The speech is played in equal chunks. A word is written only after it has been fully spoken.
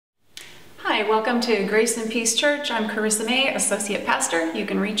Hi, welcome to Grace and Peace Church. I'm Carissa May, Associate Pastor. You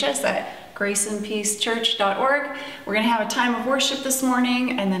can reach us at graceandpeacechurch.org. We're going to have a time of worship this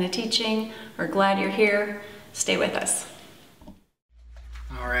morning and then a teaching. We're glad you're here. Stay with us.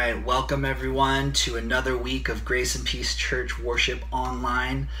 All right, welcome everyone to another week of Grace and Peace Church Worship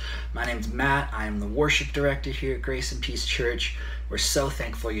Online. My name's Matt. I am the worship director here at Grace and Peace Church. We're so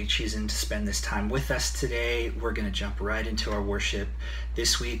thankful you're choosing to spend this time with us today. We're going to jump right into our worship.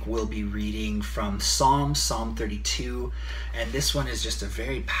 This week we'll be reading from Psalm 32, and this one is just a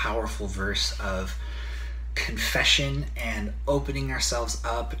very powerful verse of confession and opening ourselves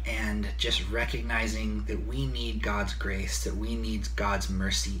up and just recognizing that we need God's grace, that we need God's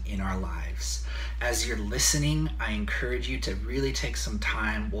mercy in our lives. As you're listening, I encourage you to really take some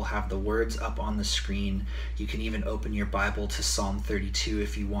time. We'll have the words up on the screen. You can even open your Bible to Psalm 32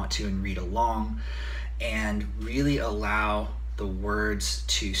 if you want to and read along, and really allow the words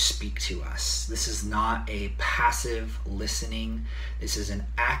to speak to us. This is not a passive listening. This is an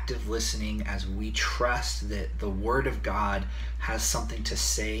active listening as we trust that the Word of God has something to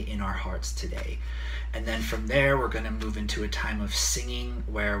say in our hearts today. And then from there, we're going to move into a time of singing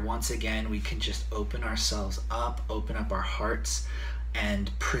where once again we can just open ourselves up, open up our hearts, and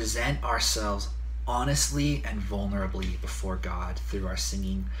present ourselves honestly and vulnerably before God through our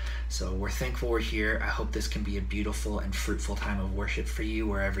singing. So we're thankful we're here. I hope this can be a beautiful and fruitful time of worship for you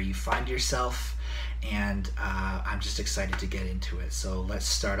wherever you find yourself, and I'm just excited to get into it. So let's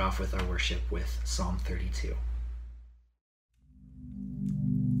start off with our worship with Psalm 32.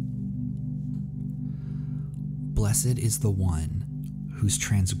 Blessed is the one whose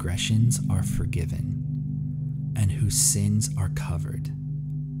transgressions are forgiven and whose sins are covered.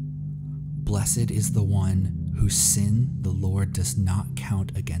 Blessed is the one whose sin the Lord does not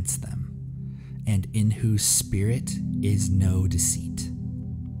count against them, and in whose spirit is no deceit.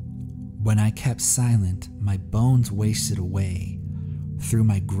 When I kept silent, my bones wasted away through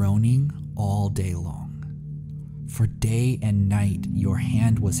my groaning all day long. For day and night your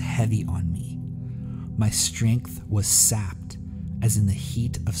hand was heavy on me. My strength was sapped as in the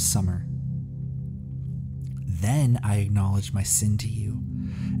heat of summer. Then I acknowledged my sin to you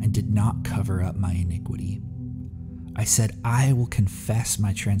and did not cover up my iniquity. I said, I will confess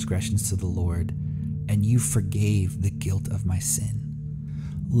my transgressions to the Lord, and you forgave the guilt of my sin.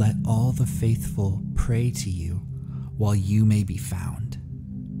 Let all the faithful pray to you while you may be found.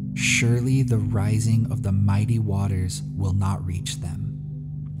 Surely the rising of the mighty waters will not reach them.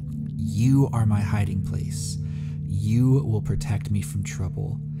 You are my hiding place. You will protect me from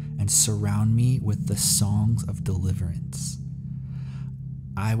trouble and surround me with the songs of deliverance.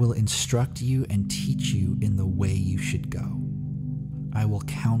 I will instruct you and teach you in the way you should go. I will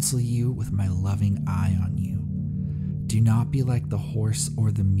counsel you with my loving eye on you. Do not be like the horse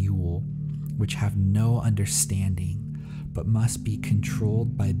or the mule, which have no understanding, but must be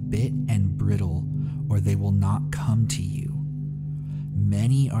controlled by bit and bridle, or they will not come to you.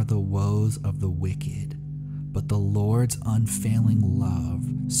 Many are the woes of the wicked, but the Lord's unfailing love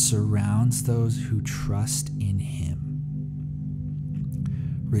surrounds those who trust in him.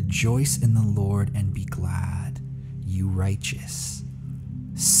 Rejoice in the Lord and be glad, you righteous.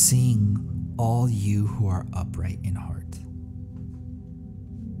 Sing, all you who are upright in heart.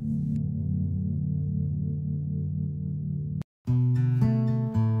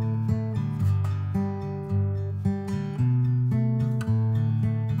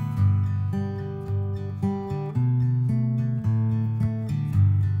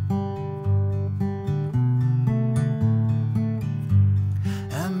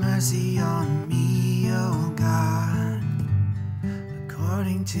 Mercy on me, O God,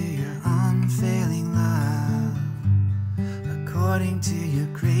 according to your unfailing love, according to your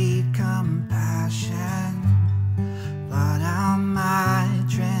great compassion. Blot out my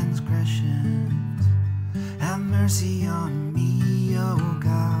transgressions. Have mercy on me, O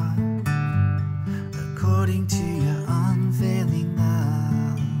God, according to your unfailing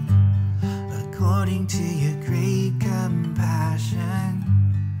love, according to your great compassion.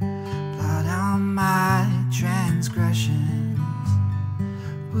 My transgressions,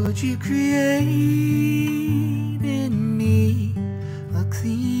 would you create in me a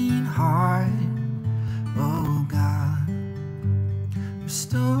clean heart, oh God?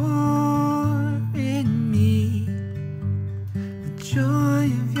 Restore in me the joy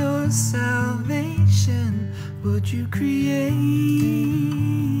of your salvation. Would you create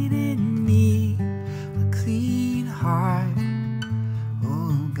in me a clean heart?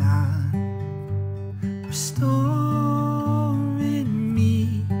 Restore in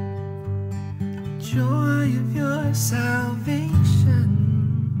me joy of your salvation.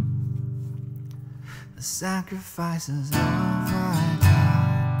 The sacrifices of our God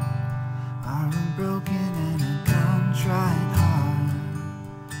are a broken and a contrite heart.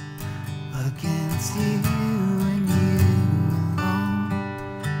 Against you and you alone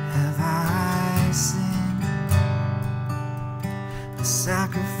have I sinned. The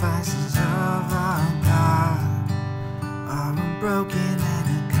sacrifices of our God are a broken and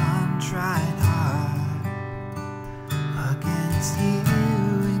a contrite heart. Against you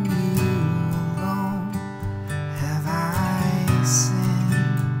and you alone have I sinned.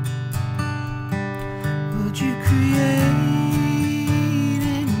 Would you create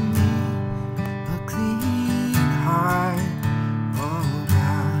in me a clean heart, oh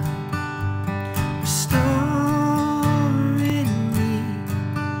God? Restore in me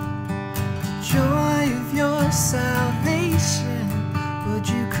the joy of your salvation. Would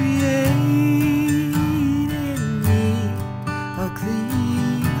you create in me a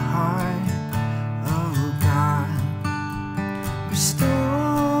clean heart, oh God?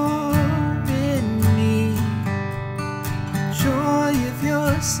 Restore in me the joy of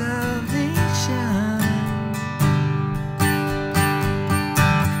your salvation.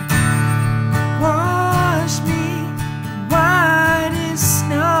 Wash me white as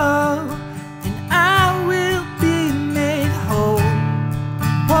snow, and I will be made whole.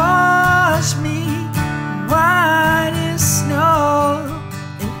 Wash me white as snow,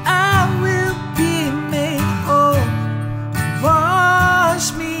 and I will be made whole. Wash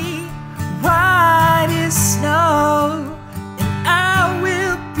me white as snow, and I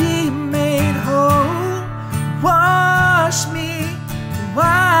will be made whole. Wash me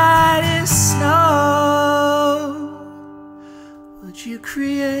white as snow. Would you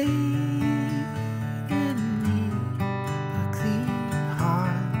create in me a clean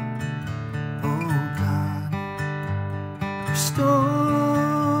heart, oh God?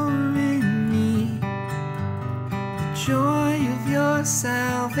 Restore in me the joy of your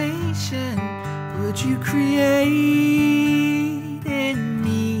salvation. Would you create in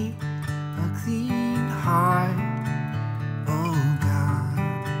me a clean heart, oh God?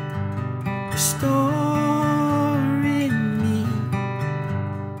 Restore in me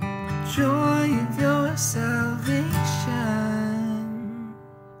the joy of your salvation.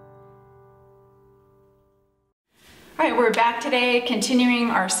 All right, we're back today continuing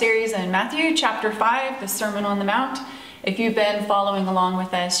our series in Matthew chapter 5, the Sermon on the Mount. If you've been following along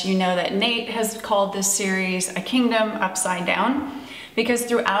with us, you know that Nate has called this series A Kingdom Upside Down, because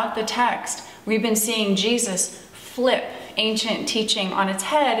throughout the text, we've been seeing Jesus flip ancient teaching on its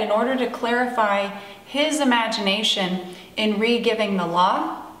head in order to clarify his imagination in re-giving the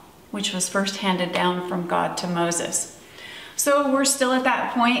law, which was first handed down from God to Moses. So we're still at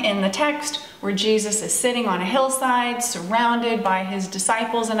that point in the text where Jesus is sitting on a hillside, surrounded by his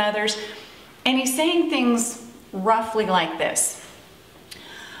disciples and others, and he's saying things roughly like this.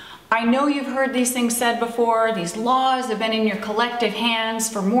 I know you've heard these things said before. These laws have been in your collective hands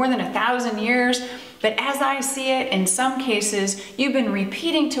for more than 1,000 years. But as I see it, in some cases, you've been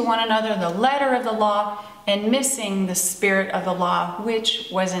repeating to one another the letter of the law and missing the spirit of the law, which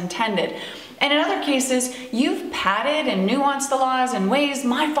was intended. And in other cases, you've padded and nuanced the laws in ways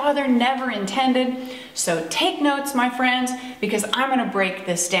my Father never intended. So take notes, my friends, because I'm going to break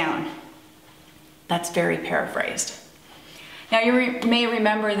this down. That's very paraphrased. Now you may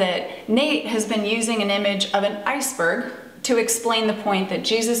remember that Nate has been using an image of an iceberg to explain the point that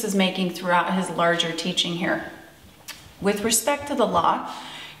Jesus is making throughout his larger teaching here. With respect to the law,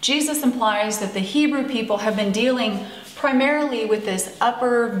 Jesus implies that the Hebrew people have been dealing primarily with this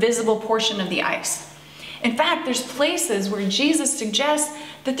upper visible portion of the ice. In fact, there's places where Jesus suggests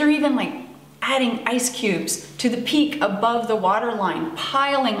that they're even like adding ice cubes to the peak above the waterline,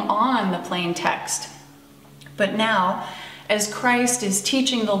 piling on the plain text. But now, as Christ is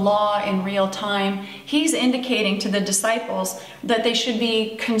teaching the law in real time, he's indicating to the disciples that they should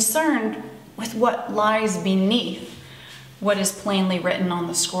be concerned with what lies beneath what is plainly written on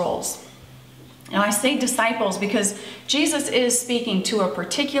the scrolls. Now, I say disciples because Jesus is speaking to a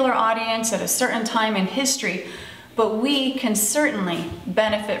particular audience at a certain time in history, but we can certainly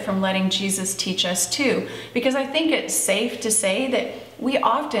benefit from letting Jesus teach us too, because I think it's safe to say that we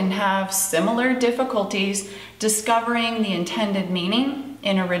often have similar difficulties discovering the intended meaning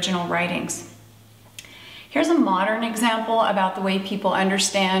in original writings. Here's a modern example about the way people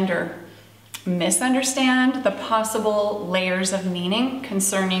understand or misunderstand the possible layers of meaning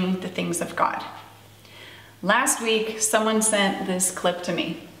concerning the things of God. Last week, someone sent this clip to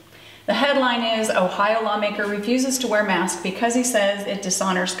me. The headline is, Ohio lawmaker refuses to wear mask because he says it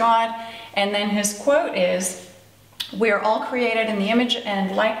dishonors God. And then his quote is, We are all created in the image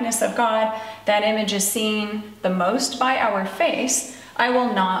and likeness of God. That image is seen the most by our face. I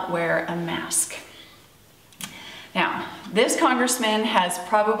will not wear a mask. Now, this congressman has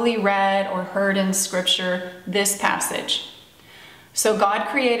probably read or heard in scripture this passage. So God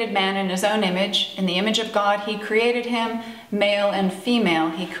created man in his own image. In the image of God, he created him. Male and female,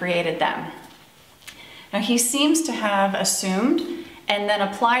 he created them. Now, he seems to have assumed and then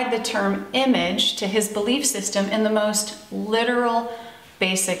applied the term image to his belief system in the most literal,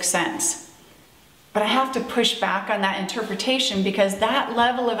 basic sense. But I have to push back on that interpretation because that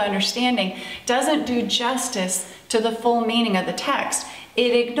level of understanding doesn't do justice to the full meaning of the text.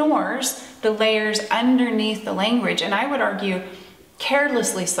 It ignores the layers underneath the language, and I would argue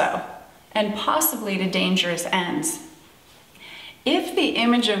carelessly so, and possibly to dangerous ends. If the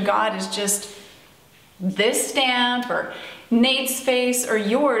image of God is just this stamp or Nate's face or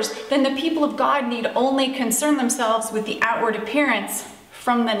yours, then the people of God need only concern themselves with the outward appearance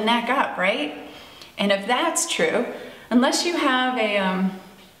from the neck up, right? And if that's true, unless you have a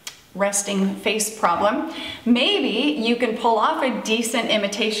resting face problem, maybe you can pull off a decent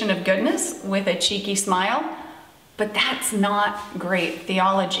imitation of goodness with a cheeky smile, but that's not great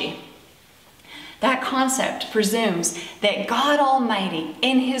theology. That concept presumes that God Almighty,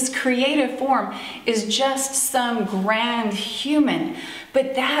 in his creative form, is just some grand human,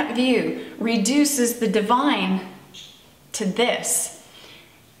 but that view reduces the divine to this.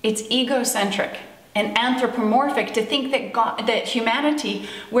 It's egocentric and anthropomorphic to think that humanity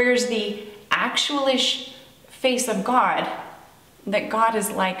wears the actualish face of God, that God is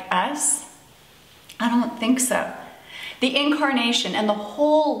like us. I don't think so. The incarnation and the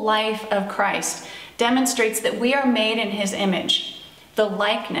whole life of Christ demonstrates that we are made in his image, the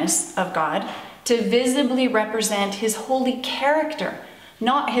likeness of God, to visibly represent his holy character,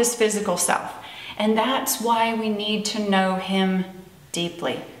 not his physical self. And that's why we need to know him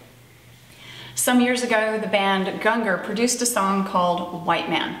deeply. Some years ago, the band Gungor produced a song called White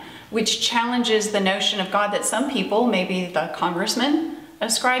Man, which challenges the notion of God that some people, maybe the congressman,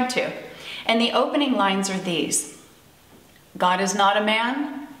 ascribe to. And the opening lines are these: God is not a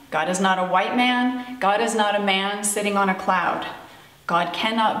man, God is not a white man, God is not a man sitting on a cloud. God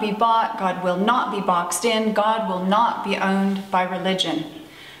cannot be bought, God will not be boxed in, God will not be owned by religion.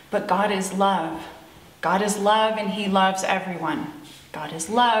 But God is love. God is love and he loves everyone. God is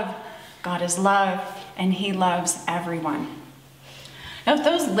love, God is love, and he loves everyone. Now, if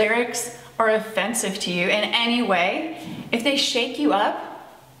those lyrics are offensive to you in any way, if they shake you up,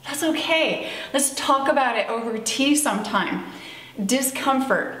 that's okay. Let's talk about it over tea sometime.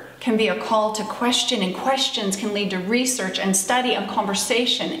 Discomfort can be a call to question, and questions can lead to research and study and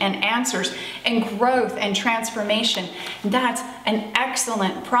conversation and answers and growth and transformation. That's an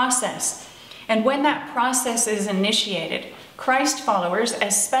excellent process. And when that process is initiated, Christ followers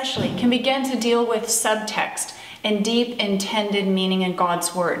especially can begin to deal with subtext and deep intended meaning in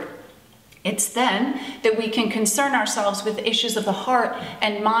God's word. It's then that we can concern ourselves with issues of the heart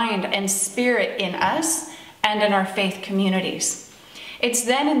and mind and spirit in us and in our faith communities. It's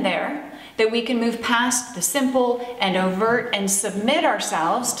then and there that we can move past the simple and overt and submit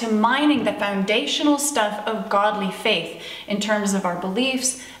ourselves to mining the foundational stuff of godly faith in terms of our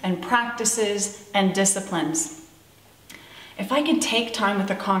beliefs and practices and disciplines. If I could take time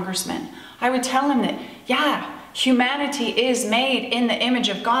with a congressman, I would tell him that, yeah, humanity is made in the image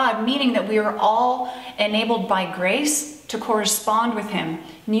of God, meaning that we are all enabled by grace to correspond with him,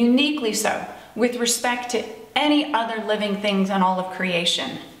 and uniquely so, with respect to any other living things in all of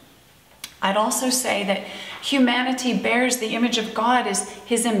creation. I'd also say that humanity bears the image of God as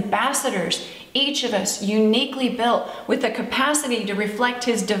his ambassadors, each of us uniquely built with the capacity to reflect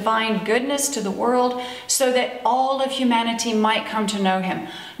his divine goodness to the world so that all of humanity might come to know him,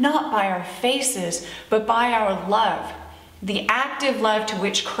 not by our faces, but by our love, the active love to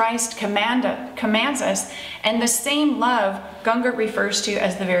which Christ commands us, and the same love Gungor refers to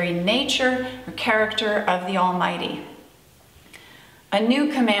as the very nature or character of the Almighty. A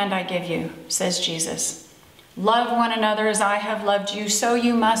new command I give you, says Jesus. Love one another as I have loved you, so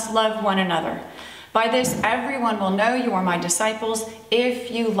you must love one another. By this, everyone will know you are my disciples if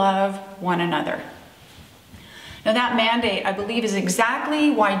you love one another. Now that mandate, I believe, is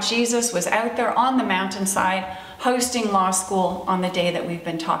exactly why Jesus was out there on the mountainside hosting law school on the day that we've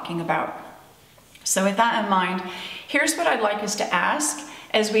been talking about. So with that in mind, here's what I'd like us to ask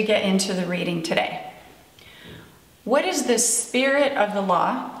as we get into the reading today. What is the spirit of the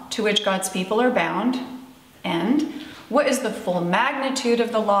law to which God's people are bound? And what is the full magnitude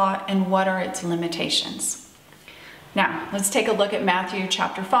of the law, and what are its limitations? Now, let's take a look at Matthew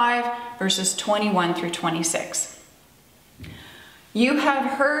chapter 5, verses 21 through 26. You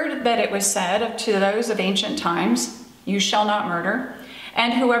have heard that it was said to those of ancient times, you shall not murder,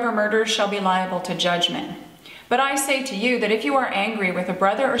 and whoever murders shall be liable to judgment. But I say to you that if you are angry with a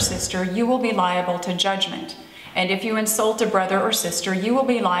brother or sister, you will be liable to judgment. And if you insult a brother or sister, you will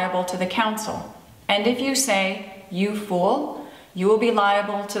be liable to the council. And if you say, you fool, you will be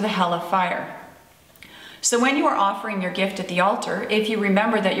liable to the hell of fire. So when you are offering your gift at the altar, if you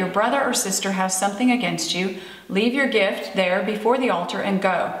remember that your brother or sister has something against you, leave your gift there before the altar and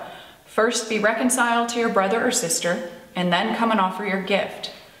go. First be reconciled to your brother or sister, and then come and offer your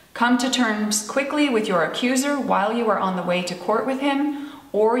gift. Come to terms quickly with your accuser while you are on the way to court with him,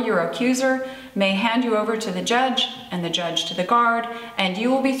 or your accuser may hand you over to the judge, and the judge to the guard, and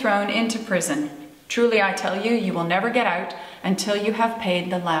you will be thrown into prison. Truly I tell you, you will never get out until you have paid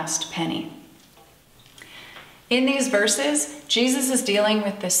the last penny. In these verses, Jesus is dealing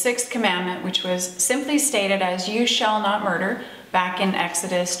with the sixth commandment, which was simply stated as you shall not murder, back in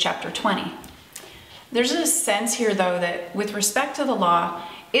Exodus chapter 20. There's a sense here, though, that with respect to the law,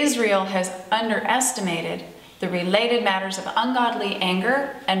 Israel has underestimated the related matters of ungodly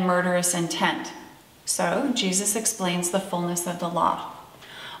anger and murderous intent. So Jesus explains the fullness of the law.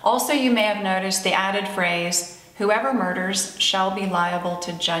 Also, you may have noticed the added phrase, whoever murders shall be liable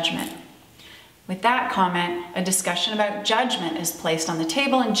to judgment. With that comment, a discussion about judgment is placed on the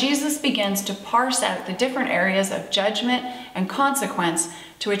table, and Jesus begins to parse out the different areas of judgment and consequence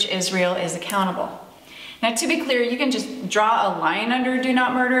to which Israel is accountable. Now, to be clear, you can just draw a line under do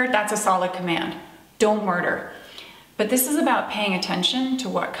not murder. That's a solid command. Don't murder. But this is about paying attention to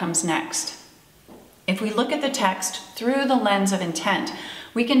what comes next. If we look at the text through the lens of intent,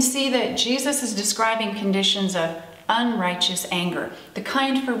 we can see that Jesus is describing conditions of unrighteous anger, the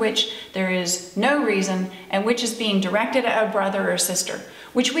kind for which there is no reason and which is being directed at a brother or sister,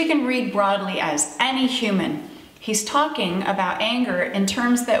 which we can read broadly as any human. He's talking about anger in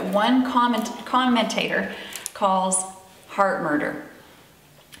terms that one commentator calls heart murder.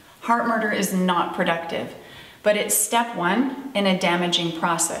 Heart murder is not productive, but it's step one in a damaging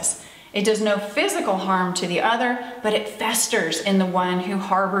process. It does no physical harm to the other, but it festers in the one who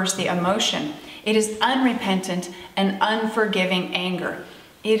harbors the emotion. It is unrepentant and unforgiving anger.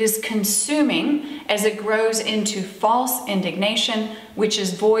 It is consuming as it grows into false indignation, which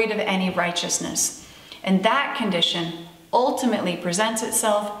is void of any righteousness. And that condition ultimately presents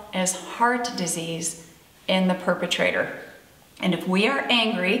itself as heart disease in the perpetrator. And if we are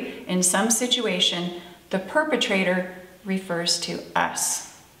angry in some situation, the perpetrator refers to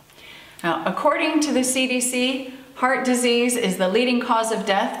us. Now, according to the CDC, heart disease is the leading cause of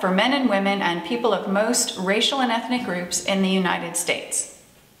death for men and women and people of most racial and ethnic groups in the United States.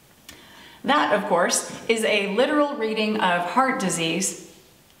 That, of course, is a literal reading of heart disease,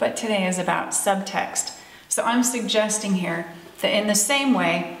 but today is about subtext. So I'm suggesting here that in the same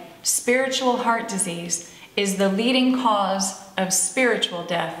way, spiritual heart disease is the leading cause of spiritual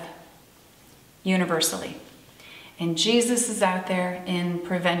death universally. And Jesus is out there in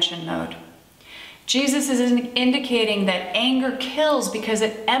prevention mode. Jesus is indicating that anger kills because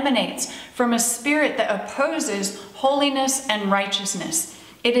it emanates from a spirit that opposes holiness and righteousness.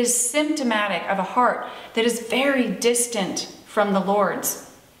 It is symptomatic of a heart that is very distant from the Lord's.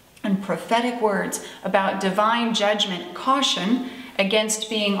 And prophetic words about divine judgment caution against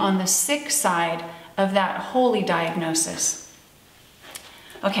being on the sick side of that holy diagnosis.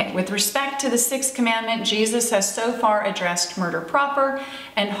 Okay, with respect to the sixth commandment, Jesus has so far addressed murder proper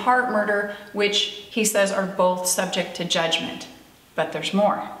and heart murder, which he says are both subject to judgment. But there's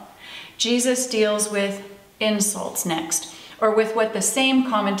more. Jesus deals with insults next, or with what the same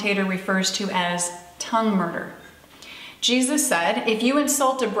commentator refers to as tongue murder. Jesus said, if you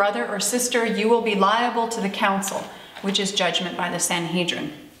insult a brother or sister, you will be liable to the council, which is judgment by the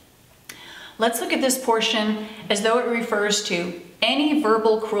Sanhedrin. Let's look at this portion as though it refers to any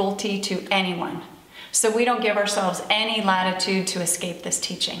verbal cruelty to anyone, so we don't give ourselves any latitude to escape this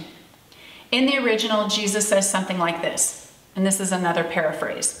teaching. In the original, Jesus says something like this, and this is another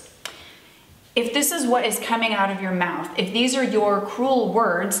paraphrase. If this is what is coming out of your mouth, if these are your cruel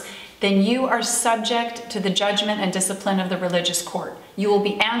words, then you are subject to the judgment and discipline of the religious court. You will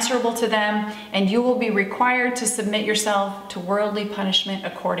be answerable to them, and you will be required to submit yourself to worldly punishment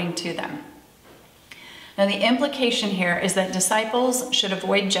according to them. Now, the implication here is that disciples should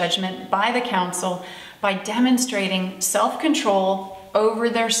avoid judgment by the council by demonstrating self-control over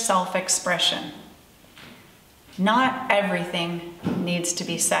their self-expression. Not everything needs to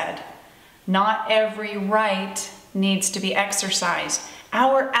be said. Not every right needs to be exercised.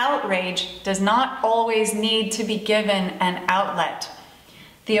 Our outrage does not always need to be given an outlet.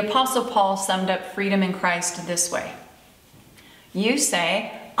 The Apostle Paul summed up freedom in Christ this way. You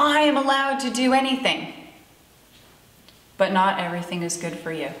say, I am allowed to do anything, but not everything is good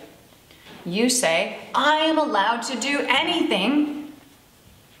for you. You say, I am allowed to do anything,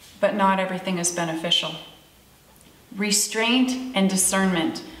 but not everything is beneficial. Restraint and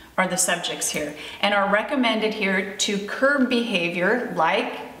discernment are the subjects here and are recommended here to curb behavior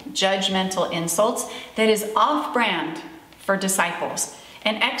like judgmental insults that is off-brand for disciples.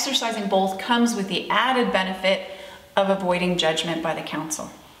 And exercising both comes with the added benefit of avoiding judgment by the council.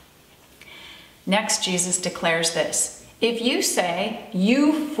 Next, Jesus declares this: if you say,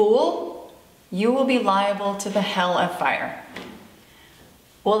 you fool, you will be liable to the hell of fire.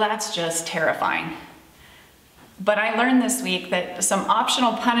 Well, that's just terrifying. But I learned this week that some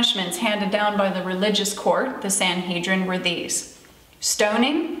optional punishments handed down by the religious court, the Sanhedrin, were these: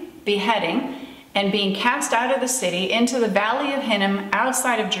 stoning, beheading, and being cast out of the city into the valley of Hinnom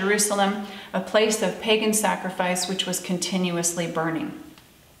outside of Jerusalem, a place of pagan sacrifice which was continuously burning.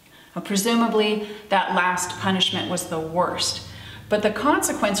 Now, presumably, that last punishment was the worst, but the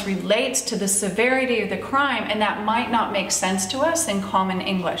consequence relates to the severity of the crime, and that might not make sense to us in common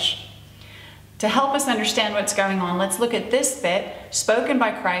English. To help us understand what's going on, let's look at this bit spoken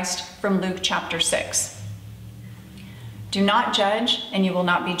by Christ from Luke chapter 6. Do not judge, and you will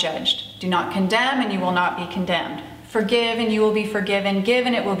not be judged. Do not condemn, and you will not be condemned. Forgive, and you will be forgiven. Give,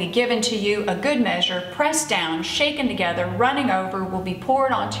 and it will be given to you. A good measure, pressed down, shaken together, running over, will be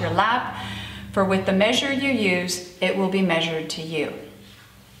poured onto your lap. For with the measure you use, it will be measured to you.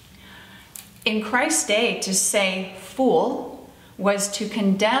 In Christ's day, to say fool was to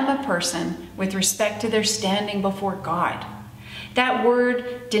condemn a person with respect to their standing before God. That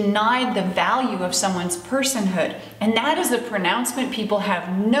word denied the value of someone's personhood, and that is a pronouncement people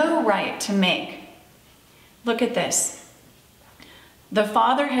have no right to make. Look at this. The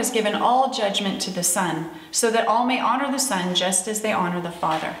Father has given all judgment to the Son, so that all may honor the Son just as they honor the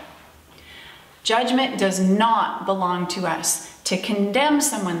Father. Judgment does not belong to us. To condemn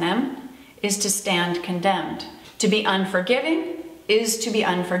someone, then, is to stand condemned. To be unforgiving is to be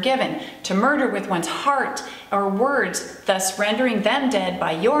unforgiven. To murder with one's heart or words, thus rendering them dead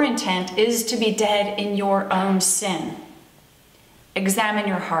by your intent, is to be dead in your own sin. Examine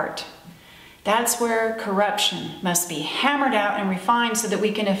your heart. That's where corruption must be hammered out and refined so that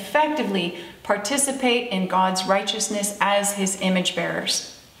we can effectively participate in God's righteousness as his image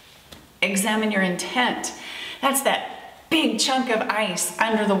bearers. Examine your intent. That's that big chunk of ice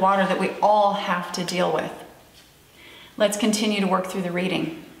under the water that we all have to deal with. Let's continue to work through the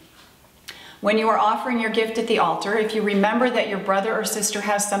reading. When you are offering your gift at the altar, if you remember that your brother or sister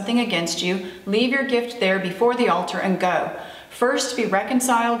has something against you, leave your gift there before the altar and go. First be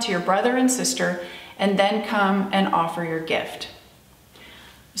reconciled to your brother and sister, and then come and offer your gift.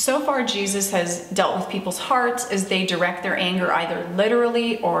 So far, Jesus has dealt with people's hearts as they direct their anger either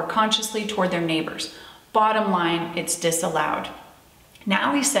literally or consciously toward their neighbors. Bottom line, it's disallowed.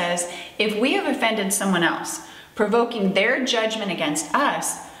 Now he says, if we have offended someone else, provoking their judgment against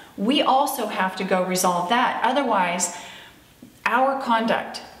us, we also have to go resolve that. Otherwise, our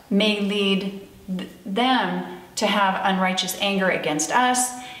conduct may lead them to have unrighteous anger against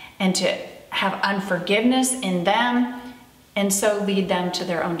us and to have unforgiveness in them, and so lead them to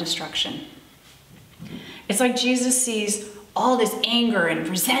their own destruction. It's like Jesus sees all this anger and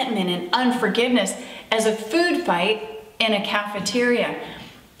resentment and unforgiveness as a food fight in a cafeteria.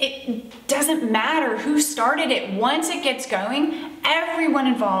 It doesn't matter who started it. Once it gets going, everyone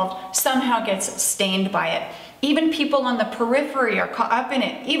involved somehow gets stained by it. Even people on the periphery are caught up in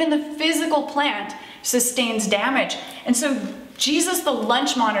it. Even the physical plant sustains damage. And so Jesus, the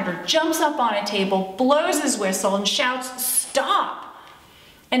lunch monitor, jumps up on a table, blows his whistle, and shouts, "Stop!"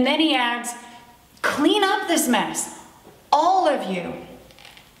 And then he adds, "Clean up this mess, all of you."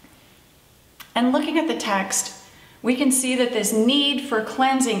 And looking at the text, we can see that this need for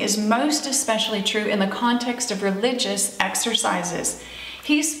cleansing is most especially true in the context of religious exercises.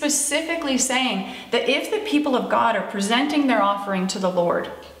 He's specifically saying that if the people of God are presenting their offering to the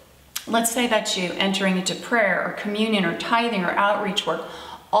Lord, let's say that's you entering into prayer or communion or tithing or outreach work,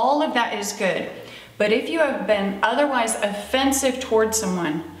 all of that is good. But if you have been otherwise offensive towards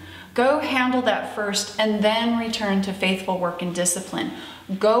someone, go handle that first and then return to faithful work and discipline.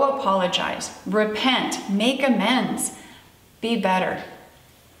 Go apologize, repent, make amends, be better.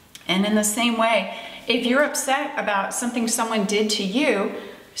 And in the same way, if you're upset about something someone did to you,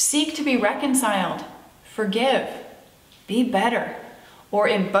 seek to be reconciled, forgive, be better. Or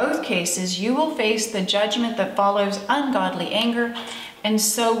in both cases, you will face the judgment that follows ungodly anger, and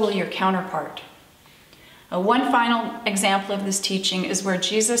so will your counterpart. One final example of this teaching is where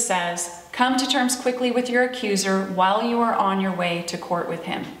Jesus says, "Come to terms quickly with your accuser while you are on your way to court with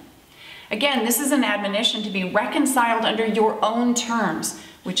him." Again, this is an admonition to be reconciled under your own terms,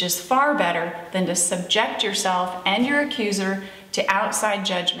 which is far better than to subject yourself and your accuser to outside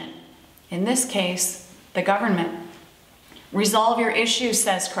judgment. In this case, the government. Resolve your issues,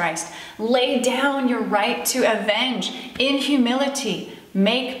 says Christ. Lay down your right to avenge. In humility,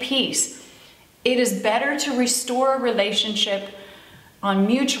 make peace. It is better to restore a relationship on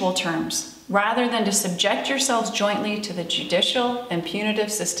mutual terms rather than to subject yourselves jointly to the judicial and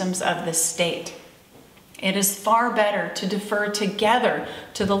punitive systems of the state. It is far better to defer together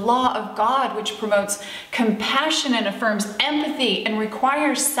to the law of God, which promotes compassion and affirms empathy and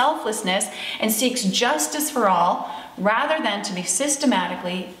requires selflessness and seeks justice for all, rather than to be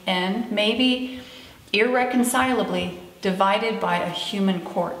systematically and maybe irreconcilably divided by a human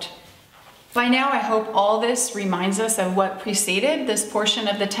court. By now, I hope all this reminds us of what preceded this portion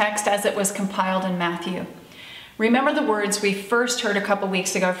of the text as it was compiled in Matthew. Remember the words we first heard a couple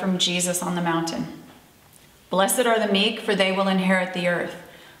weeks ago from Jesus on the mountain. "Blessed are the meek, for they will inherit the earth.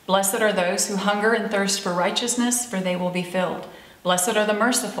 Blessed are those who hunger and thirst for righteousness, for they will be filled. Blessed are the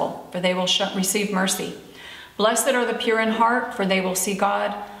merciful, for they will receive mercy. Blessed are the pure in heart, for they will see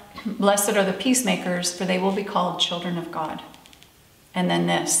God. Blessed are the peacemakers, for they will be called children of God." And then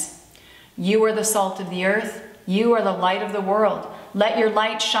this, "You are the salt of the earth. You are the light of the world. Let your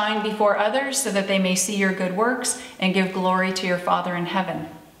light shine before others so that they may see your good works and give glory to your Father in heaven."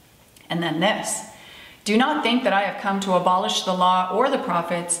 And then this, "Do not think that I have come to abolish the law or the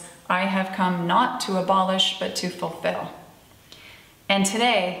prophets. I have come not to abolish, but to fulfill." And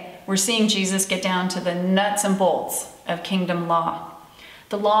today, we're seeing Jesus get down to the nuts and bolts of kingdom law.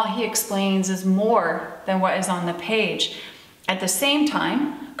 The law, he explains, is more than what is on the page. At the same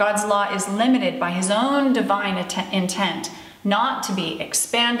time, God's law is limited by his own divine intent, not to be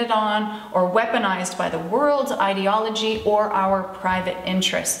expanded on or weaponized by the world's ideology or our private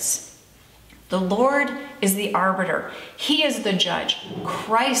interests. The Lord is the arbiter. He is the judge.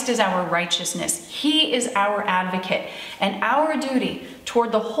 Christ is our righteousness. He is our advocate. And our duty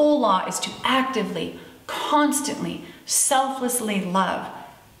toward the whole law is to actively, constantly, selflessly love.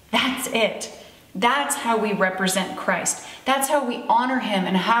 That's it. That's how we represent Christ. That's how we honor him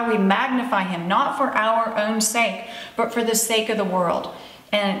and how we magnify him, not for our own sake, but for the sake of the world.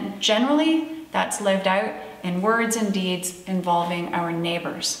 And generally, that's lived out in words and deeds involving our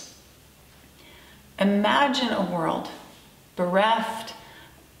neighbors. Imagine a world bereft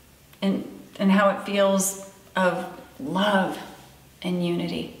in how it feels of love and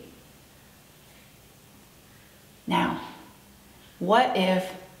unity. Now, what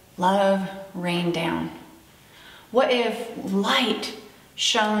if love rained down? What if light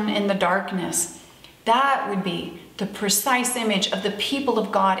shone in the darkness? That would be the precise image of the people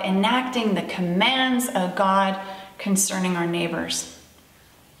of God enacting the commands of God concerning our neighbors.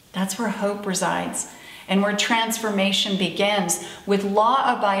 That's where hope resides and where transformation begins with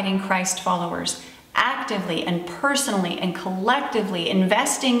law-abiding Christ followers, actively and personally and collectively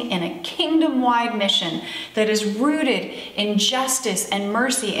investing in a kingdom-wide mission that is rooted in justice and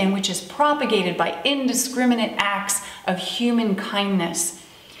mercy and which is propagated by indiscriminate acts of human kindness.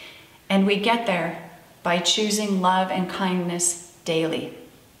 And we get there by choosing love and kindness daily.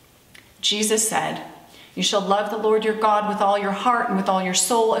 Jesus said, "You shall love the Lord your God with all your heart and with all your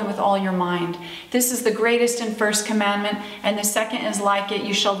soul and with all your mind. This is the greatest and first commandment, and the second is like it.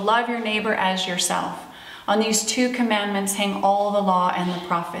 You shall love your neighbor as yourself. On these two commandments hang all the law and the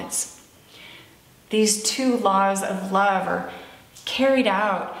prophets." These two laws of love are carried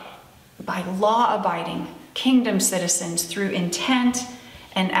out by law-abiding kingdom citizens through intent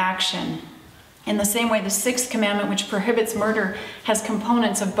and action. In the same way, the sixth commandment, which prohibits murder, has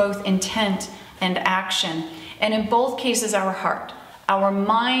components of both intent and action. And in both cases, our heart, our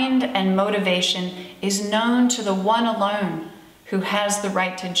mind and motivation is known to the one alone who has the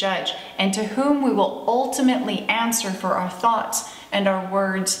right to judge and to whom we will ultimately answer for our thoughts and our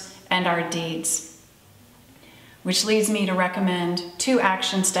words and our deeds. Which leads me to recommend 2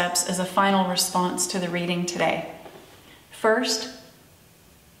 action steps as a final response to the reading today. First,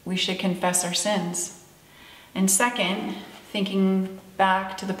 we should confess our sins. And second, thinking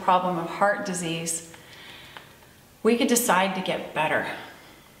back to the problem of heart disease, we could decide to get better.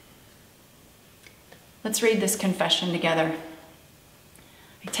 Let's read this confession together.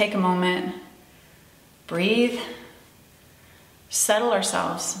 Take a moment, breathe, settle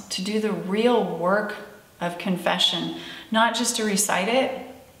ourselves to do the real work of confession, not just to recite it,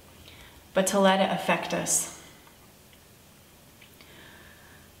 but to let it affect us.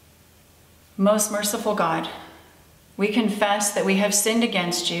 Most merciful God, we confess that we have sinned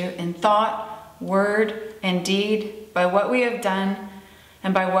against you in thought, word, and deed, by what we have done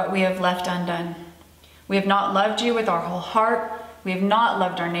and by what we have left undone. We have not loved you with our whole heart. We have not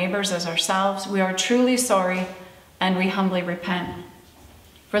loved our neighbors as ourselves. We are truly sorry, and we humbly repent.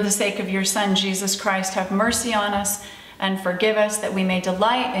 For the sake of your Son, Jesus Christ, have mercy on us and forgive us, that we may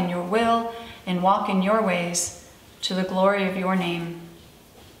delight in your will and walk in your ways, to the glory of your name.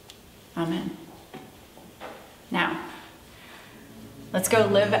 Amen. Now, let's go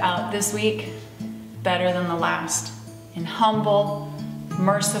live out this week better than the last, in humble,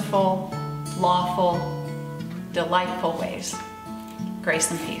 merciful, lawful, delightful ways.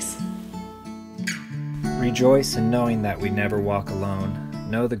 Grace and peace. Rejoice in knowing that we never walk alone.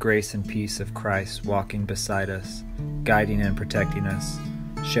 Know the grace and peace of Christ walking beside us, guiding and protecting us.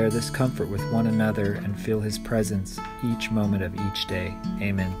 Share this comfort with one another and feel his presence each moment of each day.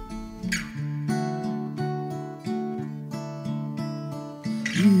 Amen.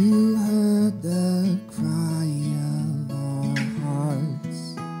 You heard the